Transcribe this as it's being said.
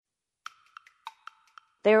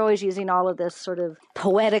they're always using all of this sort of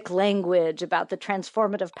poetic language about the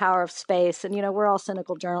transformative power of space. And, we're all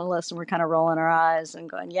cynical journalists and we're kind of rolling our eyes and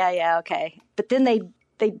going, yeah, okay. But then they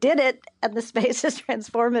did it and the space is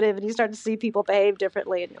transformative and you start to see people behave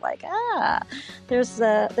differently and you're like,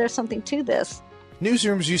 there's something to this.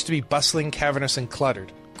 Newsrooms used to be bustling, cavernous, and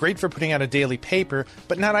cluttered. Great for putting out a daily paper,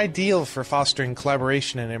 but not ideal for fostering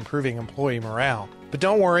collaboration and improving employee morale. But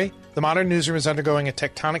don't worry, the modern newsroom is undergoing a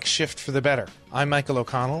tectonic shift for the better. I'm Michael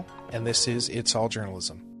O'Connell, and this is It's All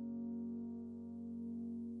Journalism.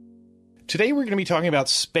 Today we're going to be talking about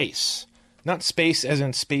space. Not space as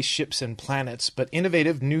in spaceships and planets, but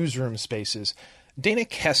innovative newsroom spaces. Dana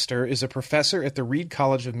Kester is a professor at the Reed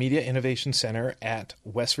College of Media Innovation Center at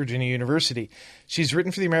West Virginia University. She's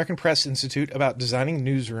written for the American Press Institute about designing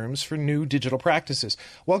newsrooms for new digital practices.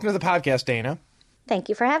 Welcome to the podcast, Dana. Thank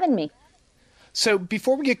you for having me. So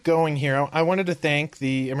before we get going here, I wanted to thank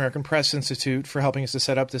the American Press Institute for helping us to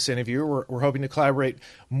set up this interview. We're hoping to collaborate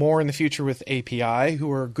more in the future with API, who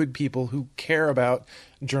are good people who care about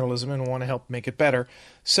journalism and want to help make it better.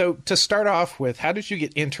 So to start off with, how did you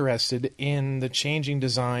get interested in the changing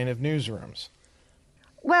design of newsrooms?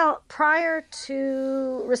 Well, prior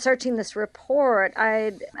to researching this report,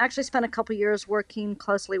 I'd actually spent a couple years working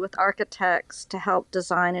closely with architects to help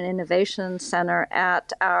design an innovation center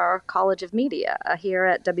at our College of Media here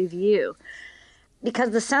at WVU.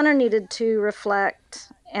 Because the center needed to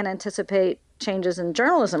reflect and anticipate changes in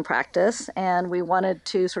journalism practice, and we wanted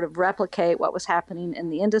to sort of replicate what was happening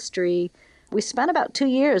in the industry. We spent about 2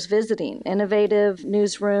 years visiting innovative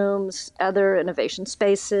newsrooms, other innovation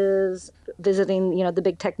spaces, visiting, the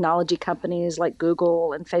big technology companies like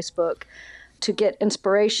Google and Facebook to get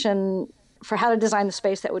inspiration for how to design the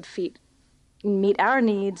space that would meet our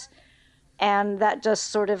needs. And that just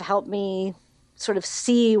sort of helped me sort of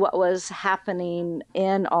see what was happening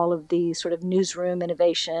in all of these sort of newsroom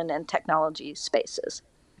innovation and technology spaces.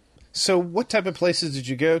 So what type of places did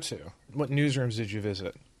you go to? What newsrooms did you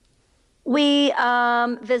visit? We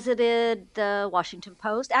visited the Washington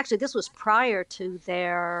Post. Actually, this was prior to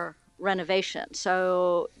their renovation.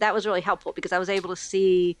 So that was really helpful because I was able to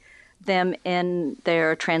see them in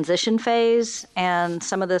their transition phase and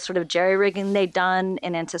some of the sort of jerry-rigging they'd done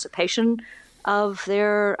in anticipation of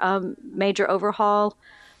their major overhaul.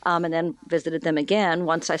 And then visited them again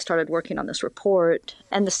once I started working on this report.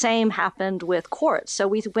 And the same happened with Quartz. So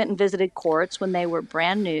we went and visited Quartz when they were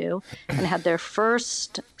brand new and had their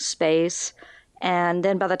first space. And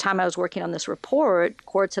then by the time I was working on this report,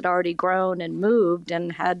 Quartz had already grown and moved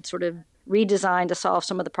and had sort of redesigned to solve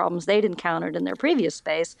some of the problems they'd encountered in their previous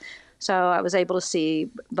space. So I was able to see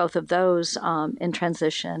both of those in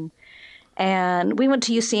transition. And we went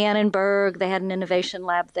to UC Annenberg. They had an innovation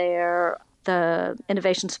lab there. The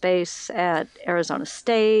innovation space at Arizona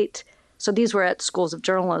State. So these were at schools of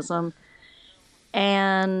journalism.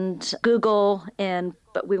 And Google,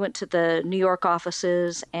 but we went to the New York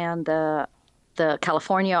offices and the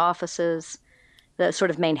California offices, the sort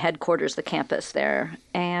of main headquarters, the campus there,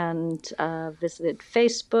 and visited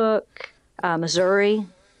Facebook, Missouri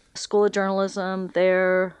School of Journalism,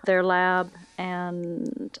 their lab,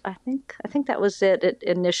 and I think that was it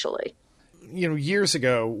initially. Years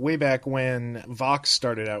ago, way back when Vox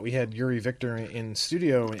started out, we had Yuri Victor in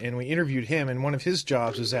studio, and we interviewed him, and one of his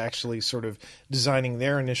jobs was actually sort of designing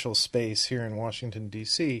their initial space here in Washington,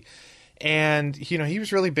 D.C., and, he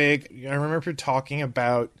was really big. I remember talking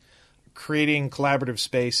about creating collaborative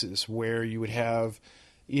spaces where you would have,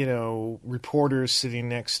 reporters sitting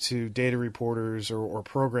next to data reporters or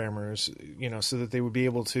programmers, so that they would be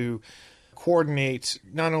able to coordinate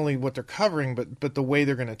not only what they're covering, but the way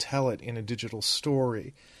they're going to tell it in a digital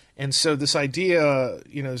story. And so this idea,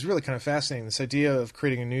 is really kind of fascinating, this idea of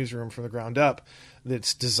creating a newsroom from the ground up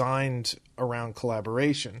that's designed around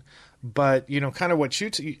collaboration. But, kind of what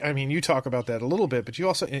you talk about that a little bit, but you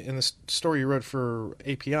also, in the story you wrote for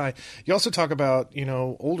API, you also talk about,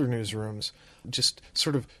 older newsrooms just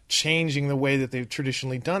sort of changing the way that they've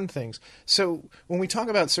traditionally done things. So when we talk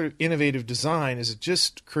about sort of innovative design, is it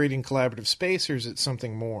just creating collaborative space or is it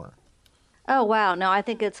something more? Oh, wow. No, I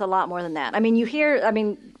think it's a lot more than that.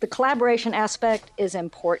 The collaboration aspect is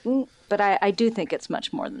important, but I do think it's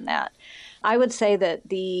much more than that. I would say that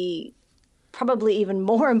probably even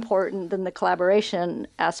more important than the collaboration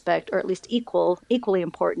aspect, or at least equally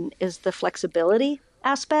important, is the flexibility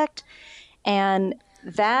aspect. And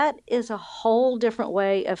that is a whole different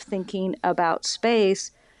way of thinking about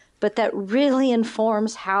space, but that really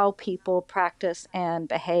informs how people practice and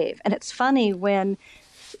behave. And it's funny, when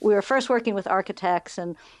we were first working with architects,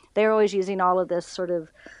 and they're always using all of this sort of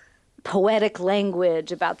poetic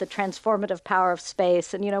language about the transformative power of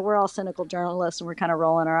space. And, we're all cynical journalists and we're kind of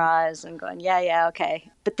rolling our eyes and going, yeah, okay.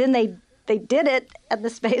 But then they did it and the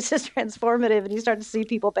space is transformative and you start to see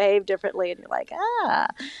people behave differently and you're like,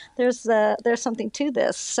 there's something to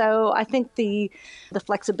this. So I think the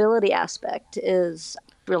flexibility aspect is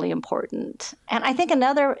really important. And I think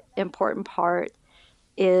another important part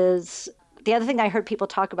is the other thing I heard people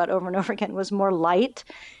talk about over and over again was more light.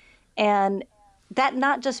 And that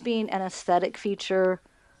not just being an aesthetic feature,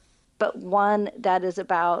 but one that is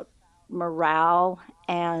about morale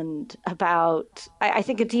and about, I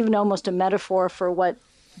think it's even almost a metaphor for what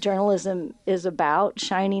journalism is about,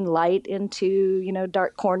 shining light into,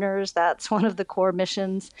 dark corners. That's one of the core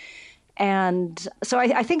missions. And so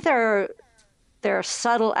I think there are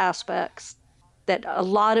subtle aspects that a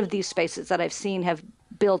lot of these spaces that I've seen have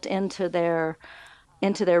built into their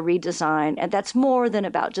redesign. And that's more than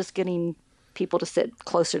about just getting people to sit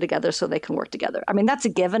closer together so they can work together. I mean, that's a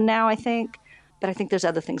given now, I think, but I think there's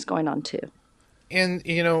other things going on too. And,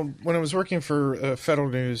 when I was working for Federal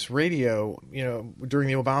News Radio, during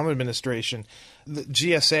the Obama administration, the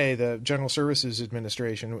GSA, the General Services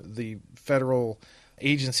Administration, the federal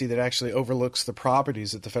agency that actually overlooks the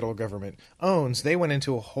properties that the federal government owns, they went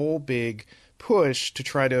into a whole big push to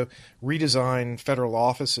try to redesign federal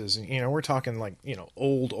offices. And, we're talking like,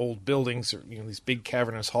 old buildings or, these big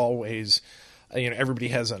cavernous hallways. Everybody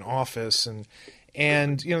has an office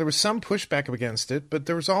and there was some pushback against it, but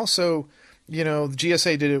there was also, the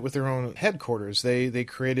GSA did it with their own headquarters. They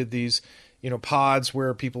created these, pods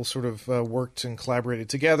where people sort of worked and collaborated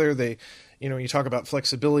together. They, you talk about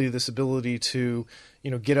flexibility, this ability to,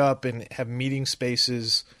 get up and have meeting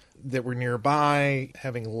spaces that were nearby,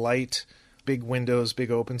 having light, big windows, big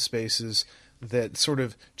open spaces that sort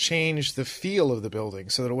of changed the feel of the building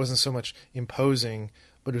so that it wasn't so much imposing,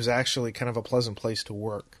 but it was actually kind of a pleasant place to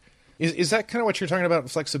work. Is that kind of what you're talking about,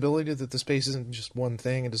 flexibility, that the space isn't just one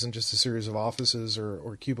thing, it isn't just a series of offices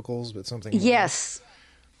or cubicles, but something more? Yes.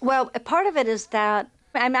 Well, a part of it is that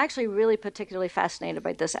I'm actually really particularly fascinated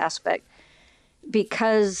by this aspect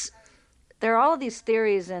because there are all of these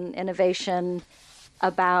theories in innovation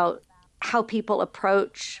about how people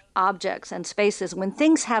approach objects and spaces. When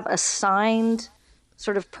things have assigned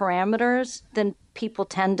sort of parameters, then people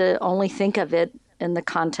tend to only think of it in the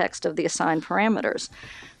context of the assigned parameters.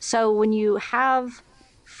 So when you have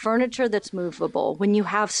furniture that's movable, when you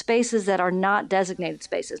have spaces that are not designated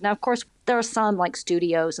spaces. Now, of course, there are some like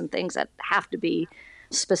studios and things that have to be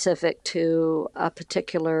specific to a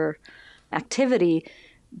particular activity.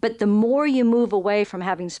 But the more you move away from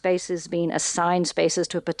having spaces being assigned spaces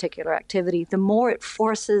to a particular activity, the more it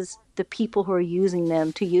forces the people who are using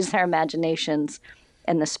them to use their imaginations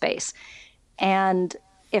in the space. And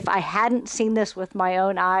if I hadn't seen this with my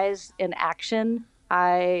own eyes in action,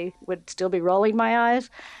 I would still be rolling my eyes,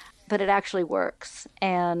 but it actually works.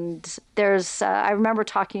 And I remember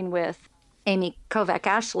talking with Amy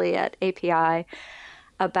Kovac-Ashley at API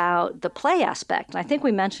about the play aspect. And I think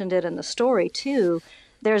we mentioned it in the story too.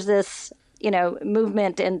 There's this,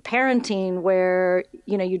 movement in parenting where,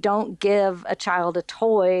 you don't give a child a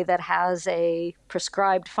toy that has a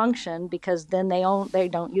prescribed function because then they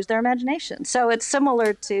don't use their imagination. So it's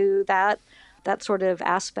similar to that sort of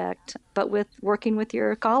aspect, but with working with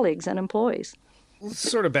your colleagues and employees. Let's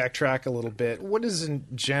sort of backtrack a little bit. What is in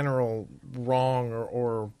general wrong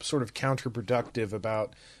or sort of counterproductive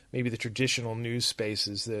about maybe the traditional news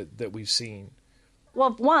spaces that we've seen?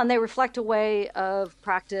 Well, one, they reflect a way of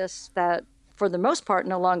practice that, for the most part,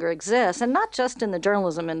 no longer exists, and not just in the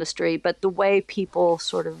journalism industry, but the way people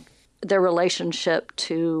sort of, their relationship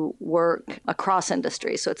to work across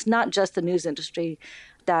industries. So it's not just the news industry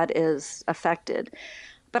that is affected.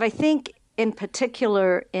 But I think in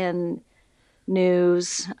particular in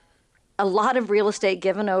news, a lot of real estate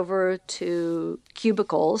given over to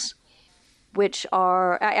cubicles, which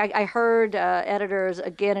are, I heard editors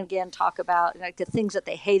again and again talk about the things that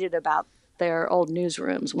they hated about their old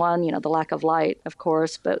newsrooms. One, the lack of light, of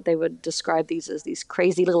course, but they would describe these as these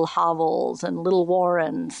crazy little hovels and little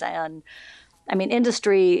warrens. And I mean,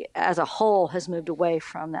 industry as a whole has moved away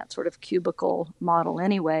from that sort of cubicle model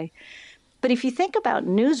anyway. But if you think about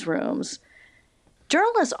newsrooms,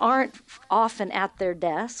 journalists aren't often at their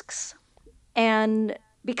desks, and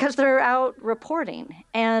because they're out reporting.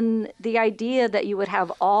 And the idea that you would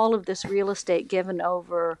have all of this real estate given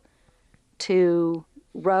over to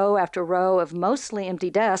row after row of mostly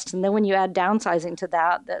empty desks, and then when you add downsizing to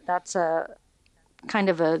that's a kind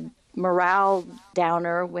of a morale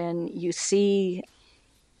downer when you see,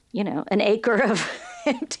 an acre of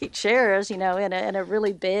empty chairs, in a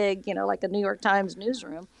really big, like a New York Times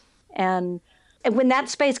newsroom. And And when that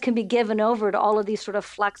space can be given over to all of these sort of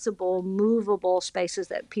flexible, movable spaces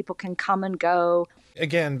that people can come and go.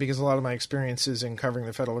 Again, because a lot of my experience is in covering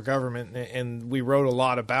the federal government, and we wrote a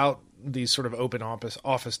lot about these sort of open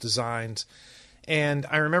office designs. And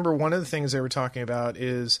I remember one of the things they were talking about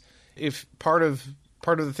is if part of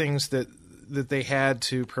the things that they had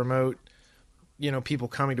to promote, people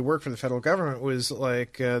coming to work for the federal government was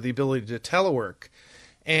like the ability to telework.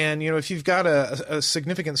 And, if you've got a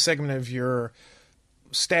significant segment of your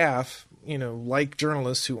staff, like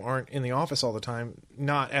journalists who aren't in the office all the time,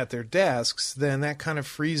 not at their desks, then that kind of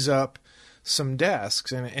frees up some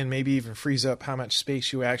desks and maybe even frees up how much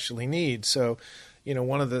space you actually need. So,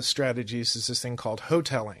 one of the strategies is this thing called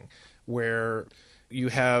hoteling, where you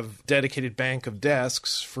have dedicated bank of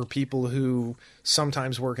desks for people who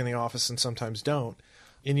sometimes work in the office and sometimes don't.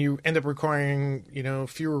 And you end up requiring,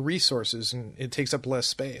 fewer resources, and it takes up less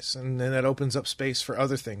space. And then that opens up space for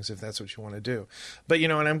other things if that's what you want to do. But,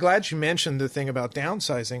 and I'm glad you mentioned the thing about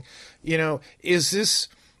downsizing. Is this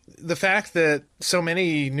the fact that so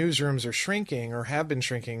many newsrooms are shrinking or have been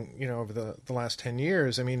shrinking, over the last 10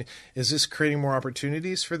 years? I mean, is this creating more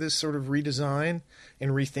opportunities for this sort of redesign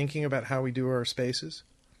and rethinking about how we do our spaces?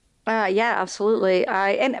 Yeah, absolutely.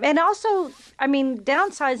 And also, I mean,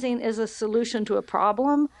 downsizing is a solution to a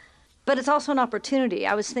problem, but it's also an opportunity.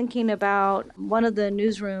 I was thinking about one of the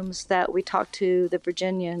newsrooms that we talked to, the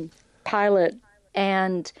Virginian pilot,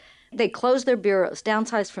 and they closed their bureaus,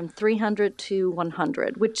 downsized from 300 to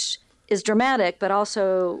 100, which is dramatic, but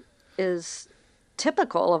also is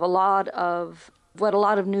typical of what a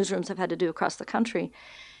lot of newsrooms have had to do across the country.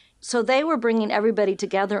 So they were bringing everybody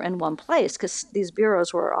together in one place because these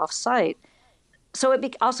bureaus were off-site. So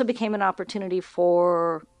it also became an opportunity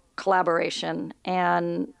for collaboration,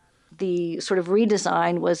 and the sort of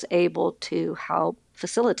redesign was able to help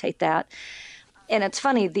facilitate that. And it's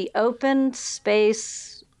funny, the open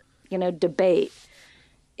space, debate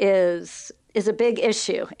is a big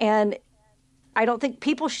issue. And I don't think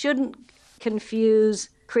people shouldn't confuse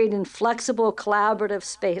creating flexible, collaborative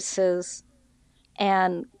spaces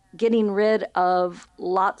and getting rid of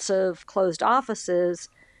lots of closed offices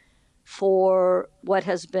for what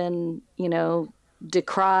has been,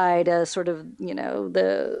 decried as sort of,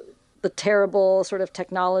 the terrible sort of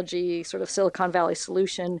technology, sort of Silicon Valley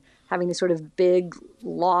solution, having these sort of big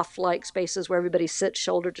loft-like spaces where everybody sits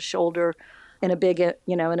shoulder to shoulder in a big,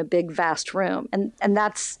 in a big vast room. And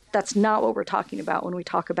that's not what we're talking about when we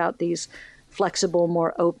talk about these flexible,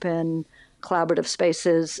 more open, collaborative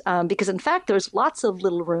spaces, because in fact there's lots of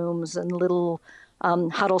little rooms and little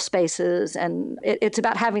huddle spaces, and it's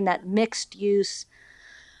about having that mixed use,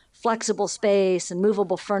 flexible space and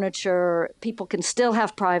movable furniture. People can still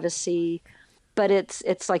have privacy, but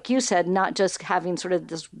it's like you said, not just having sort of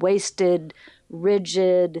this wasted,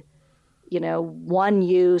 rigid, one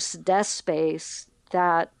use desk space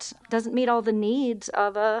that doesn't meet all the needs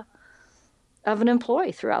of an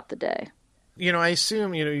employee throughout the day. I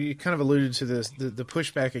assume, you kind of alluded to this, the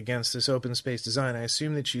pushback against this open space design. I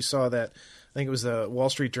assume that you saw that, I think it was the Wall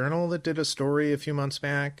Street Journal that did a story a few months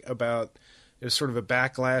back about it was sort of a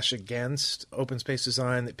backlash against open space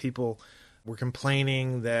design, that people were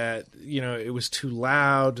complaining that, it was too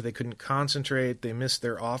loud, they couldn't concentrate, they missed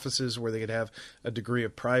their offices where they could have a degree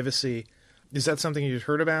of privacy. Is that something you've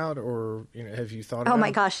heard about, or have you thought about? Oh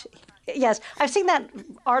my gosh. Yes. I've seen that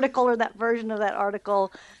article or that version of that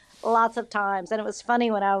article lots of times. And it was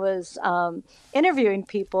funny when I was interviewing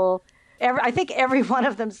people, I think every one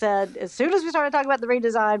of them said, as soon as we started talking about the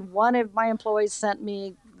redesign, one of my employees sent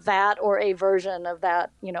me that or a version of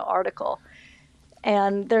that, article.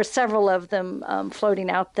 And there's several of them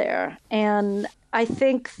floating out there. And I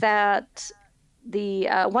think that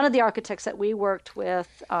one of the architects that we worked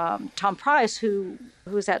with, Tom Price,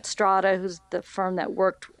 who's at Strata, who's the firm that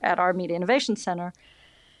worked at our Media Innovation Center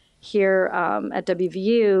here at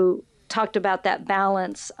WVU, talked about that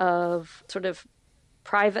balance of sort of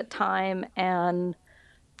private time and,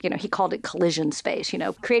 he called it collision space,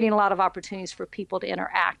 creating a lot of opportunities for people to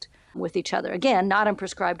interact with each other. Again, not in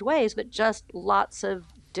prescribed ways, but just lots of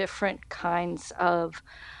different kinds of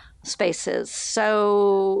spaces.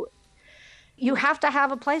 So you have to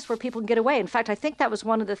have a place where people can get away. In fact, I think that was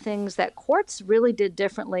one of the things that Quartz really did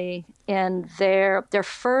differently in their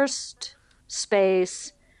first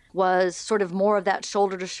space was sort of more of that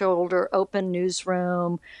shoulder-to-shoulder open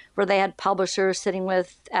newsroom where they had publishers sitting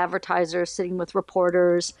with advertisers, sitting with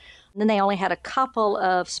reporters. And then they only had a couple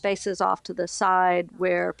of spaces off to the side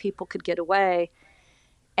where people could get away.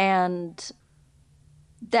 And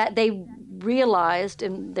that they realized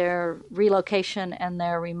in their relocation and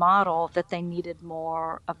their remodel that they needed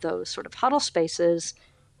more of those sort of huddle spaces.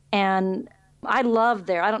 And I love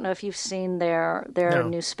I don't know if you've seen their No.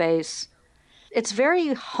 new space. It's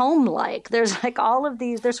very home-like. There's like all of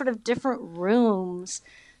these, there's sort of different rooms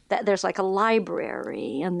that there's like a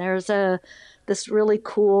library and there's this really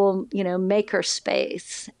cool, maker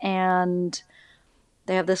space. And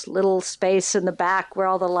they have this little space in the back where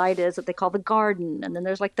all the light is that they call the garden. And then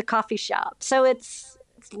there's like the coffee shop. So it's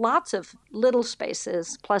lots of little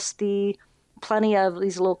spaces, plus plenty of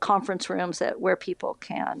these little conference rooms where people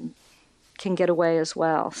can get away as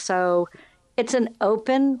well. So it's an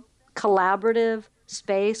open, collaborative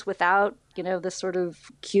space without, this sort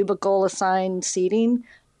of cubicle assigned seating.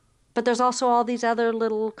 But there's also all these other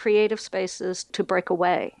little creative spaces to break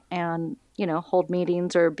away and, hold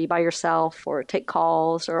meetings or be by yourself or take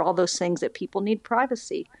calls or all those things that people need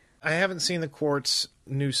privacy. I haven't seen the Quartz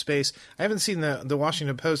new space. I haven't seen the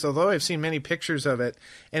Washington Post, although I've seen many pictures of it.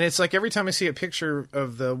 And it's like every time I see a picture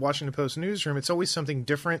of the Washington Post newsroom, it's always something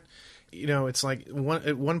different. It's like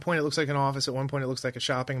at one point it looks like an office, at one point it looks like a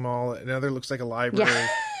shopping mall, at another looks like a library. Yeah.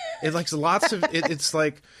 It likes lots of it's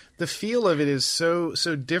like the feel of it is so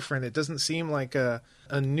different. It doesn't seem like a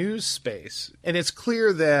news space. And it's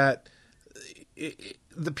clear that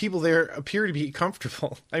the people there appear to be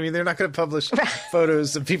comfortable. I mean, they're not going to publish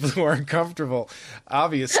photos of people who aren't comfortable,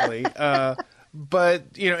 obviously. But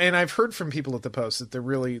and I've heard from people at the Post that they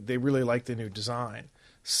really like the new design.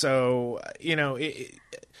 So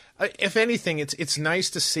if anything, it's nice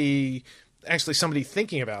to see actually somebody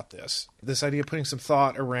thinking about this idea of putting some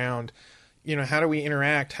thought around, how do we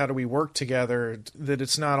interact? How do we work together? That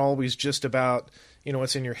it's not always just about,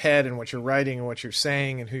 what's in your head and what you're writing and what you're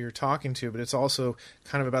saying and who you're talking to, but it's also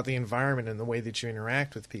kind of about the environment and the way that you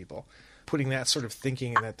interact with people. Putting that sort of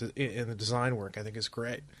thinking in the design work, I think, is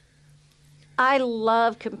great. I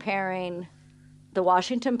love comparing the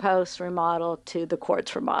Washington Post remodel to the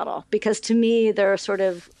Quartz remodel because to me they're sort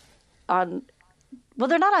of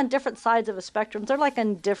they're not on different sides of a spectrum. They're like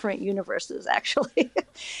in different universes, actually.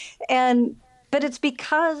 But it's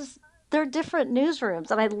because they're different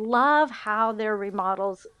newsrooms. And I love how their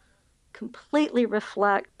remodels completely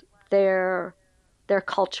reflect their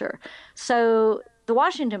culture. So the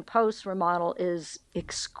Washington Post remodel is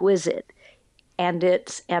exquisite, and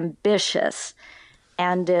it's ambitious,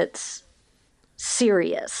 and it's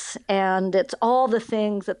serious, and it's all the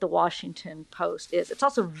things that the Washington Post is. It's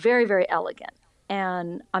also very, very elegant.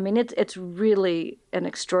 And I mean, it's really an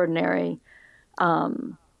extraordinary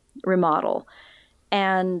remodel.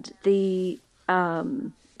 And the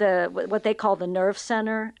what they call the nerve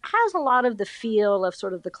center has a lot of the feel of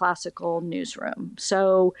sort of the classical newsroom.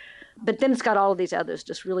 So, but then it's got all of these others,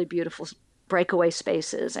 just really beautiful breakaway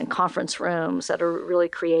spaces and conference rooms that are really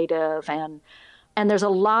creative. And there's a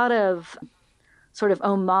lot of sort of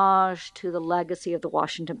homage to the legacy of the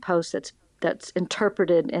Washington Post that's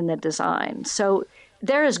interpreted in the design. So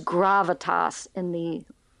there is gravitas in the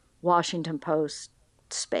Washington Post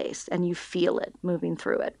space, and you feel it moving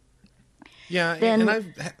through it. Yeah, then,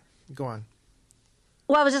 and go on.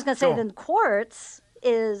 Well, I was just going to say, then Quartz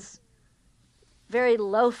is very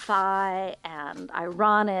lo-fi and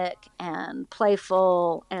ironic and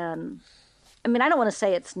playful, and I mean, I don't want to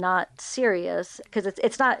say it's not serious because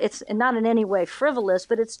it's not in any way frivolous,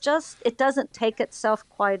 but it doesn't take itself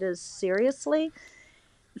quite as seriously.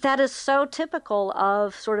 That is so typical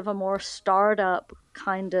of sort of a more startup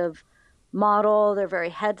kind of model. They're very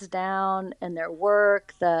heads down in their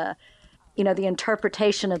work. The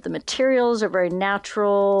interpretation of the materials are very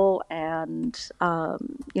natural, and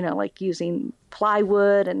like using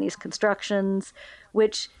plywood and these constructions,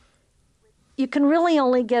 which you can really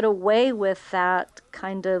only get away with that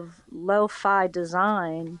kind of lo-fi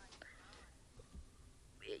design,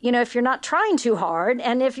 if you're not trying too hard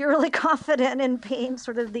and if you're really confident in being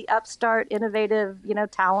sort of the upstart, innovative,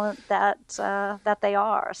 talent that they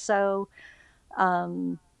are. So, I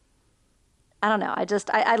don't know.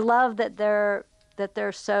 I love that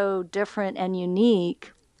they're so different and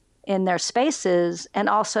unique in their spaces, and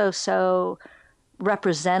also so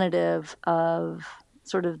representative of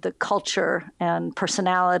sort of the culture and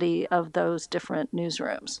personality of those different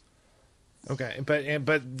newsrooms. Okay,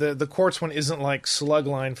 but the Quartz one isn't like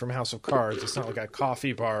Slugline from House of Cards. It's not like a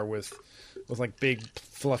coffee bar with like big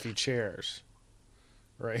fluffy chairs,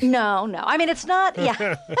 right? No. I mean, it's not.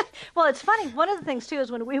 Yeah. Well, it's funny. One of the things too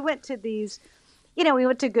is when we went to these, we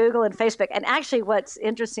went to Google and Facebook, and actually, what's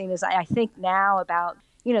interesting is I think now about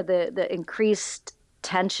the increased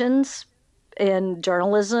tensions in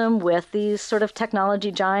journalism with these sort of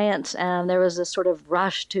technology giants, and there was this sort of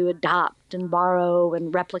rush to adopt and borrow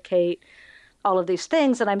and replicate all of these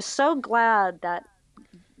things. And I'm so glad that,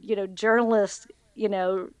 journalists,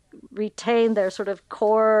 retain their sort of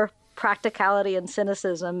core practicality and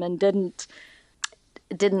cynicism and didn't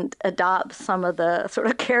adopt some of the sort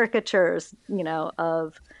of caricatures,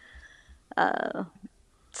 of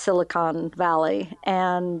Silicon Valley,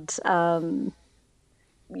 and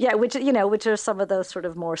which are some of those sort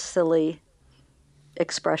of more silly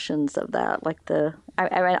expressions of that, like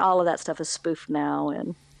I mean, all of that stuff is spoofed now,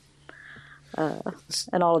 and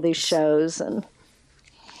all of these shows. And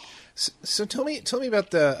so tell me about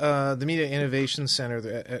the Media Innovation Center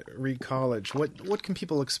at Reed College. What can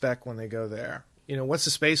people expect when they go there? What's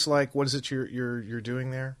the space like? What is it you're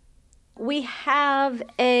doing there? We have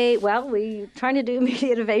we trying to do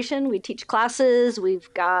media innovation. We teach classes. We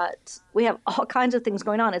have all kinds of things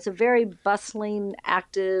going on. It's a very bustling,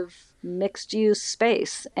 active, mixed-use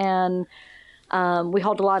space. And we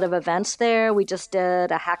hold a lot of events there. We just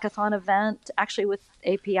did a hackathon event, actually with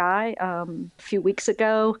API, a few weeks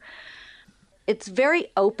ago. It's very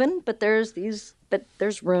open, but there's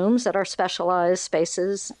rooms that are specialized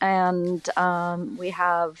spaces. And we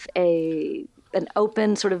have an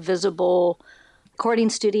open, sort of visible recording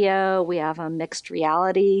studio. We have a mixed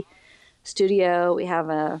reality studio. We have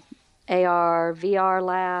a AR, VR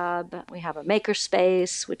lab. We have a maker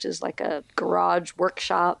space, which is like a garage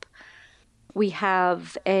workshop. We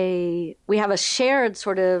have a shared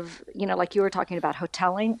sort of, like you were talking about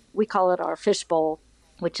hoteling. We call it our fishbowl,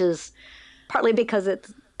 which is partly because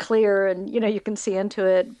it's clear and, you can see into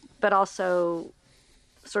it, but also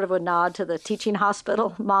sort of a nod to the teaching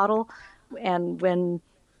hospital model. And when,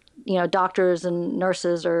 doctors and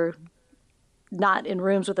nurses are not in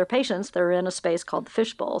rooms with their patients, they're in a space called the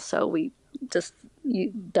fishbowl. So we just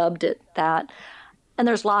dubbed it that. And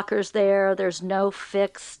there's lockers there. There's no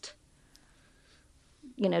fixed,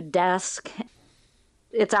 desk.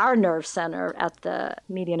 It's our nerve center at the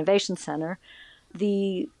Media Innovation Center.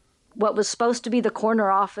 What was supposed to be the corner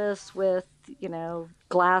office with,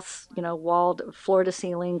 glass, walled floor to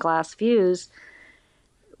ceiling glass views,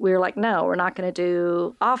 we were like, no, we're not going to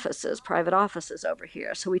do private offices over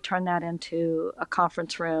here. So we turned that into a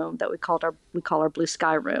conference room that we call our blue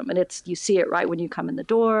sky room. And you see it right when you come in the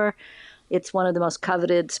door. It's one of the most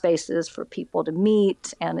coveted spaces for people to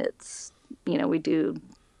meet. And it's, we do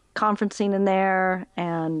conferencing in there,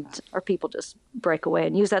 and our people just break away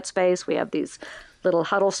and use that space. We have these little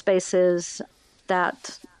huddle spaces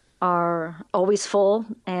that are always full.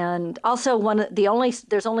 And also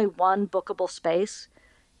there's only one bookable space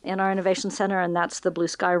in our innovation center, and that's the blue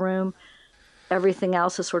sky room. Everything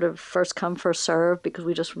else is sort of first come, first serve, because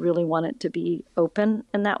we just really want it to be open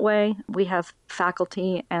in that way. We have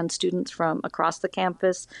faculty and students from across the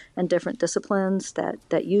campus and different disciplines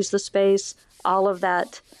that use the space. All of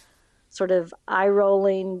that sort of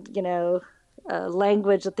eye-rolling,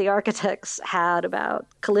 language that the architects had about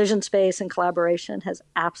collision space and collaboration has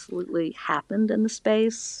absolutely happened in the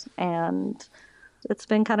space, and it's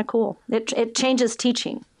been kind of cool. It changes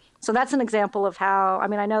teaching. So that's an example of how,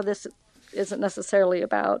 I know this isn't necessarily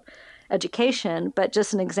about education, but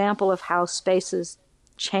just an example of how spaces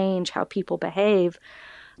change how people behave.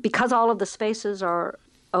 Because all of the spaces are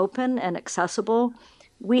open and accessible,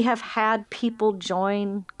 we have had people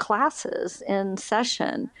join classes in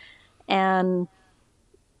session, and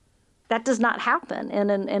that does not happen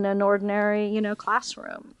in an ordinary,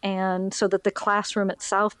 classroom. And so that the classroom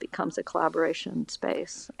itself becomes a collaboration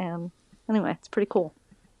space. And anyway, it's pretty cool.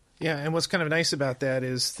 Yeah, and what's kind of nice about that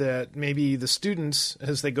is that maybe the students,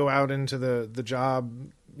 as they go out into the job,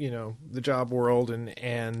 the job world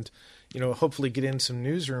and hopefully get in some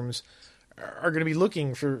newsrooms, are going to be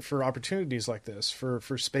looking for opportunities like this, for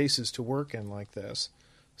spaces to work in like this.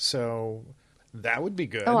 So that would be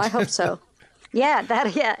good. Oh, I hope so. Yeah,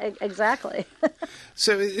 exactly.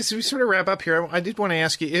 So as we sort of wrap up here, I did want to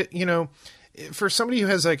ask you, for somebody who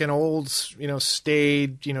has like an old,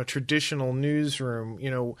 staid, traditional newsroom,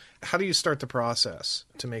 how do you start the process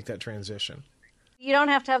to make that transition? You don't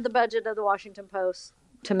have to have the budget of the Washington Post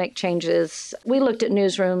to make changes. We looked at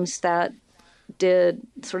newsrooms that did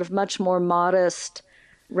sort of much more modest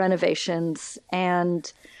renovations.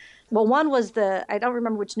 And one was I don't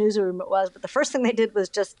remember which newsroom it was, but the first thing they did was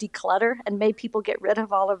just declutter and made people get rid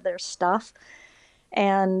of all of their stuff.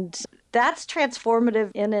 And that's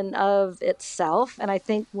transformative in and of itself. And I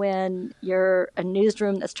think when you're a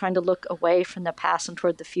newsroom that's trying to look away from the past and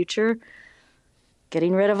toward the future,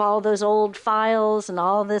 getting rid of all those old files and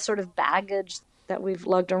all this sort of baggage that we've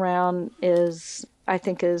lugged around is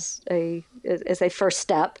a first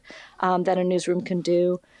step that a newsroom can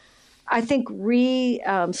do. I think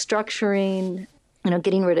restructuring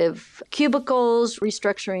getting rid of cubicles,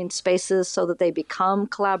 restructuring spaces so that they become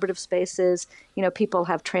collaborative spaces. People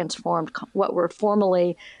have transformed what were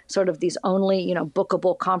formerly sort of these only,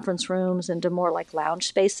 bookable conference rooms into more like lounge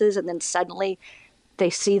spaces. And then suddenly they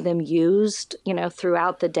see them used,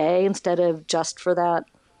 throughout the day instead of just for that,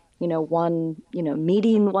 one,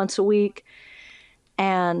 meeting once a week.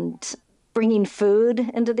 And bringing food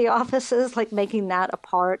into the offices, like making that a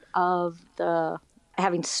part of the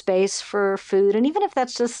having space for food. And even if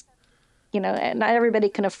that's just, not everybody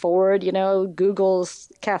can afford,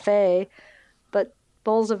 Google's cafe, but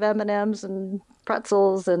bowls of M&Ms and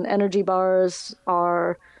pretzels and energy bars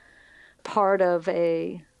are part of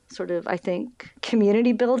a sort of, I think,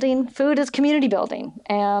 community building. Food is community building.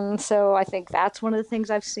 And so I think that's one of the things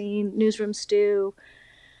I've seen newsrooms do.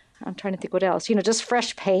 I'm trying to think what else, just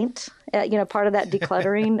fresh paint, part of that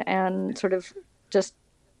decluttering and sort of just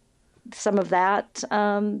some of that,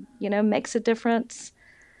 makes a difference.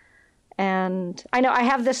 And I know I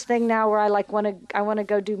have this thing now where I want to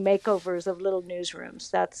go do makeovers of little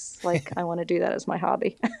newsrooms. That's like, I want to do that as my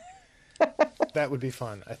hobby. That would be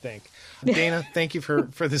fun, I think. Dana, thank you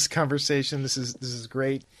for this conversation. This is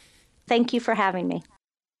great. Thank you for having me.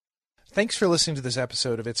 Thanks for listening to this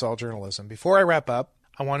episode of It's All Journalism. Before I wrap up,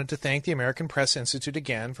 I wanted to thank the American Press Institute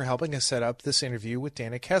again for helping us set up this interview with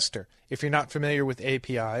Dana Kester. If you're not familiar with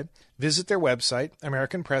API, visit their website,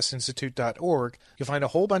 americanpressinstitute.org. You'll find a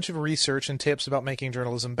whole bunch of research and tips about making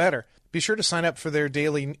journalism better. Be sure to sign up for their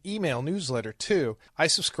daily email newsletter, too. I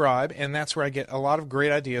subscribe, and that's where I get a lot of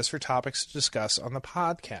great ideas for topics to discuss on the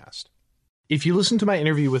podcast. If you listen to my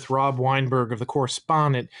interview with Rob Weinberg of The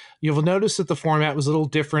Correspondent, you'll notice that the format was a little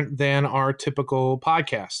different than our typical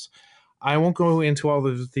podcasts. I won't go into all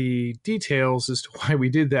of the details as to why we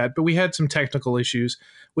did that, but we had some technical issues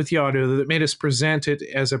with the audio that made us present it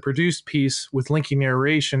as a produced piece with linking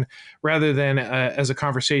narration rather than as a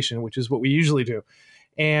conversation, which is what we usually do.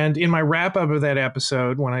 And in my wrap-up of that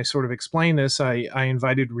episode, when I sort of explained this, I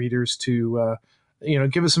invited readers to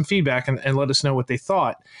give us some feedback and let us know what they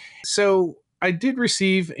thought. So I did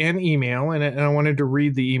receive an email, and I wanted to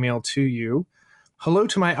read the email to you. Hello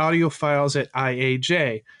to my audiophiles at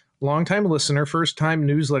IAJ. Longtime listener, first-time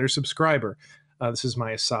newsletter subscriber. This is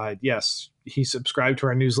my aside. Yes, he subscribed to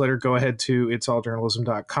our newsletter. Go ahead to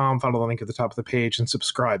itsalljournalism.com, follow the link at the top of the page, and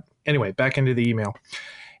subscribe. Anyway, back into the email.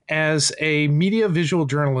 As a media visual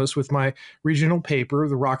journalist with my regional paper,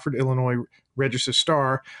 the Rockford, Illinois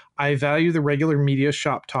Register-Star, I value the regular media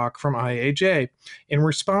shop talk from IAJ. In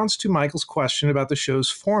response to Michael's question about the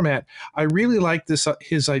show's format, I really like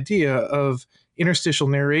his idea of interstitial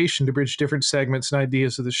narration to bridge different segments and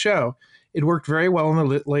ideas of the show. It worked very well in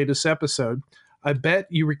the latest episode. I bet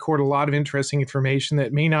you record a lot of interesting information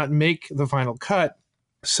that may not make the final cut.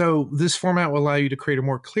 So this format will allow you to create a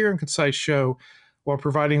more clear and concise show while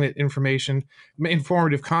providing that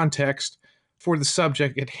informative context for the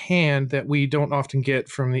subject at hand that we don't often get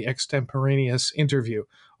from the extemporaneous interview.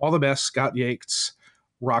 All the best, Scott Yates,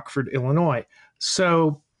 Rockford, Illinois.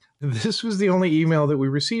 So this was the only email that we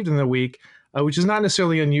received in the week, which is not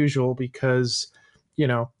necessarily unusual because,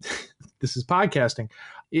 this is podcasting.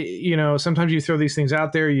 Sometimes you throw these things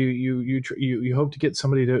out there, you hope to get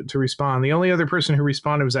somebody to respond. The only other person who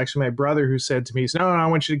responded was actually my brother, who said to me, no, I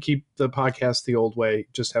want you to keep the podcast the old way,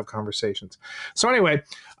 just have conversations. So anyway,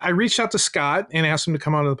 I reached out to Scott and asked him to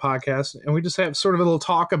come onto the podcast, and we just have sort of a little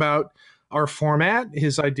talk about our format,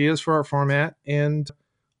 his ideas for our format, and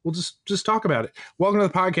we'll just talk about it. Welcome to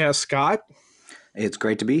the podcast, Scott. It's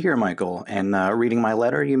great to be here, Michael. And reading my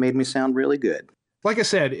letter, you made me sound really good. Like I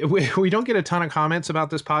said, we don't get a ton of comments about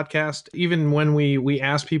this podcast, even when we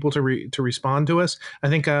ask people to respond to us. I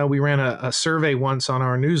think we ran a survey once on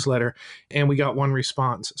our newsletter, and we got one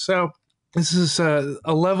response. So this is a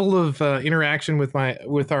level of interaction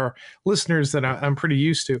with our listeners that I'm pretty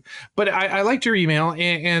used to. But I liked your email,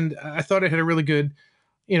 and I thought it had a really good,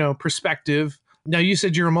 perspective. Now, you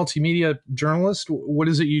said you're a multimedia journalist. What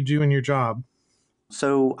is it you do in your job?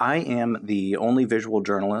 So I am the only visual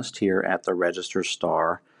journalist here at the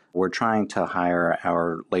Register-Star. We're trying to hire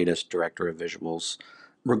our latest director of visuals.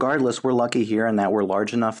 Regardless, we're lucky here in that we're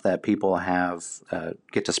large enough that people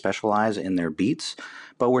get to specialize in their beats,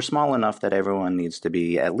 but we're small enough that everyone needs to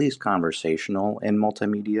be at least conversational in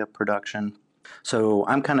multimedia production. So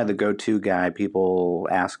I'm kind of the go-to guy. People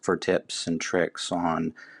ask for tips and tricks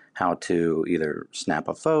on how to either snap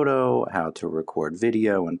a photo, how to record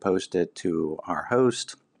video and post it to our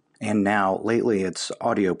host. And now, lately, it's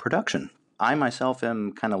audio production. I myself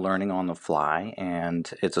am kind of learning on the fly, and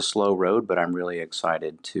it's a slow road, but I'm really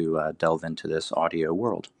excited to delve into this audio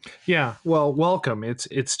world. Yeah, well, welcome.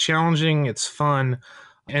 It's challenging, it's fun,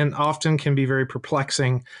 and often can be very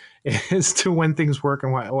perplexing as to when things work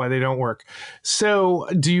and why they don't work. So,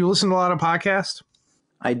 do you listen to a lot of podcasts?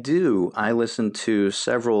 I do. I listen to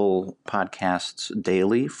several podcasts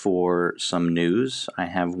daily for some news. I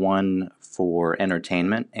have one for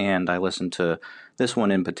entertainment, and I listen to this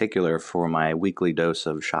one in particular for my weekly dose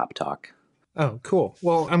of shop talk. Oh, cool.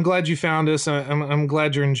 Well, I'm glad you found us. I'm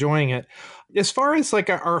glad you're enjoying it. As far as like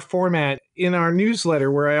our format in our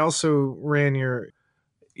newsletter, where I also ran your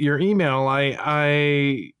email,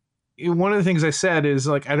 I one of the things I said is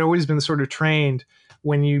like I'd always been sort of trained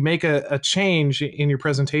when you make a change in your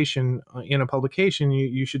presentation in a publication,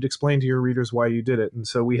 you should explain to your readers why you did it. And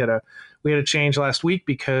so we had a change last week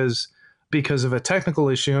because of a technical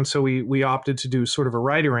issue, and so we opted to do sort of a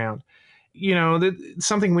write around.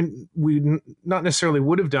 Something we not necessarily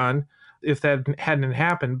would have done if that hadn't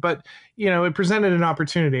happened, but it presented an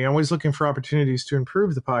opportunity. I'm always looking for opportunities to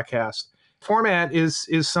improve the podcast. Format is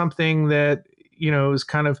something that is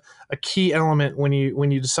kind of a key element when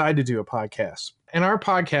you decide to do a podcast. And our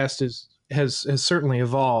podcast has certainly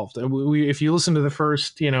evolved. If you listen to the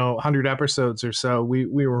first 100 episodes or so, we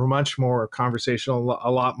were much more conversational,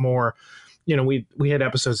 a lot more. We had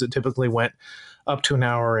episodes that typically went up to an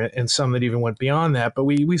hour and some that even went beyond that. But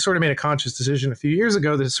we sort of made a conscious decision a few years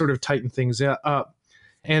ago to sort of tighten things up.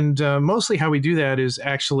 And mostly how we do that is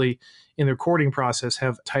actually in the recording process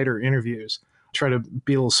have tighter interviews. Try to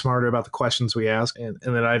be a little smarter about the questions we ask and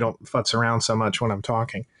that I don't futz around so much when I'm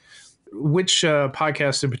talking. Which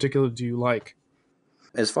podcast in particular do you like?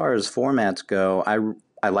 As far as formats go,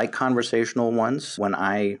 I like conversational ones.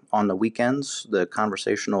 On the weekends, the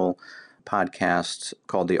conversational podcast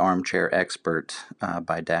called The Armchair Expert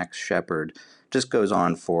by Dax Shepard just goes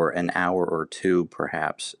on for an hour or two,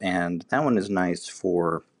 perhaps. And that one is nice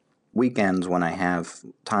for weekends when I have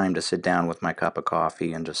time to sit down with my cup of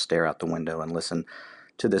coffee and just stare out the window and listen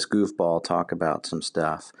to this goofball talk about some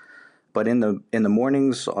stuff. But in the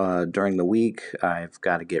mornings during the week, I've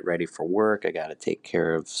got to get ready for work. I got to take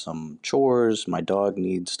care of some chores. My dog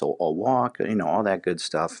needs a walk, all that good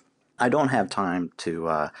stuff. I don't have time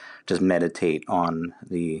to just meditate on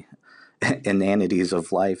the inanities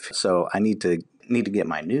of life. So I need to get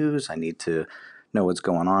my news. I need to know what's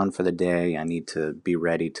going on for the day. I need to be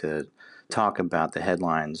ready to talk about the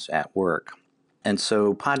headlines at work. And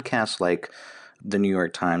so podcasts like the New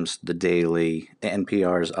York Times, The Daily,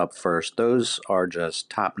 NPR's Up First, those are just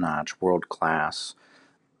top-notch, world-class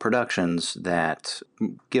productions that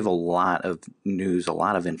give a lot of news, a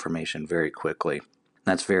lot of information very quickly.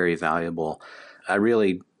 That's very valuable. I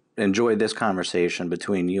really enjoyed this conversation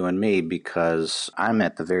between you and me because I'm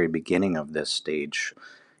at the very beginning of this stage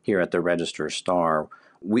here at the Register Star.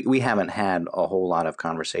 We haven't had a whole lot of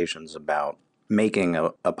conversations about making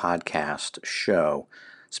a podcast show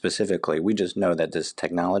specifically. We just know that this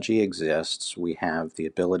technology exists. We have the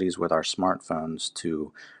abilities with our smartphones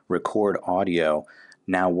to record audio.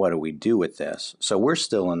 Now, what do we do with this? So we're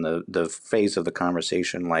still in the phase of the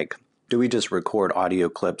conversation like, do we just record audio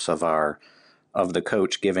clips of the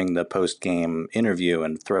coach giving the post-game interview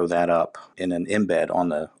and throw that up in an embed on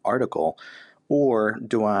the article? Or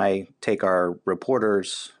do I take our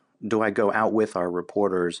reporters, do I go out with our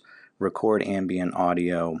reporters, record ambient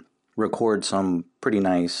audio, record some pretty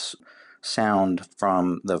nice sound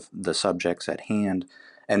from the subjects at hand,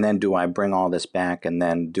 and then do I bring all this back and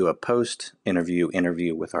then do a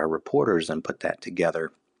post-interview with our reporters and put that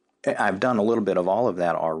together? I've done a little bit of all of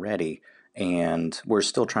that already, and we're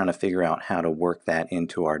still trying to figure out how to work that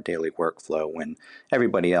into our daily workflow when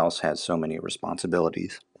everybody else has so many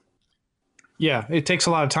responsibilities. Yeah, it takes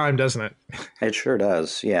a lot of time, doesn't it? It sure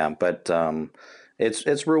does, yeah. But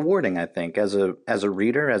it's rewarding, I think, as a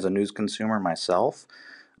reader, as a news consumer myself.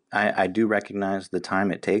 I do recognize the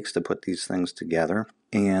time it takes to put these things together,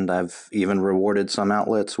 and I've even rewarded some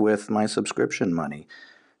outlets with my subscription money.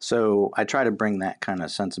 So I try to bring that kind of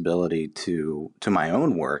sensibility to my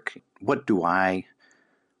own work. What do I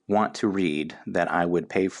want to read that I would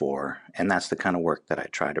pay for? And that's the kind of work that I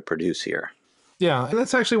try to produce here. Yeah, and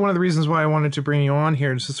that's actually one of the reasons why I wanted to bring you on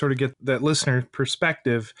here, just to sort of get that listener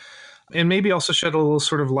perspective and maybe also shed a little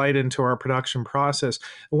sort of light into our production process.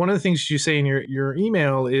 One of the things you say in your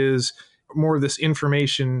email is more of this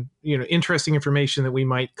information, interesting information that we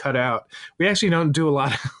might cut out. We actually don't do a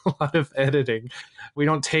lot of editing. We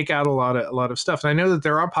don't take out a lot of stuff. And I know that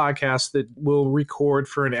there are podcasts that will record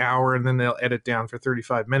for an hour and then they'll edit down for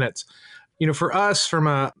 35 minutes. For us, from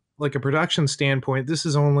a production standpoint, this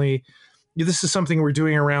is something we're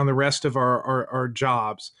doing around the rest of our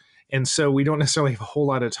jobs. And so we don't necessarily have a whole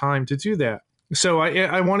lot of time to do that. So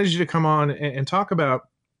I wanted you to come on and talk about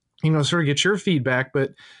sort of get your feedback,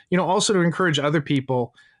 but, also to encourage other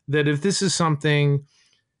people that if this is something,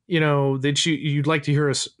 that you'd like to hear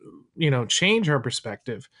us, change our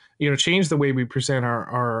perspective, change the way we present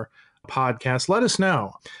our podcast, let us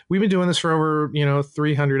know. We've been doing this for over,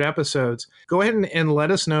 300 episodes. Go ahead and let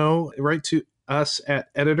us know. Write to us at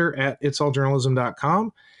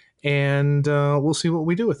editor@itsalljournalism.com, and we'll see what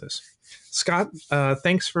we do with this. Scott,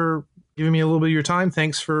 thanks for giving me a little bit of your time.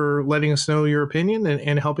 Thanks for letting us know your opinion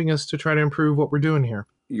and helping us to try to improve what we're doing here.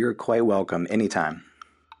 You're quite welcome. Anytime.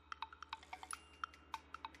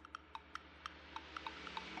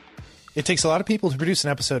 It takes a lot of people to produce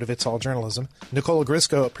an episode of It's All Journalism. Nicola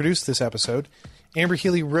Grisco produced this episode. Amber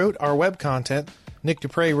Healy wrote our web content. Nick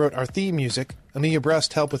Dupre wrote our theme music. Amelia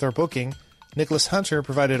Brest helped with our booking. Nicholas Hunter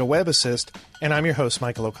provided a web assist. And I'm your host,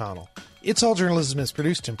 Michael O'Connell. It's All Journalism is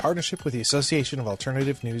produced in partnership with the Association of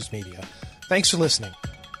Alternative News Media. Thanks for listening.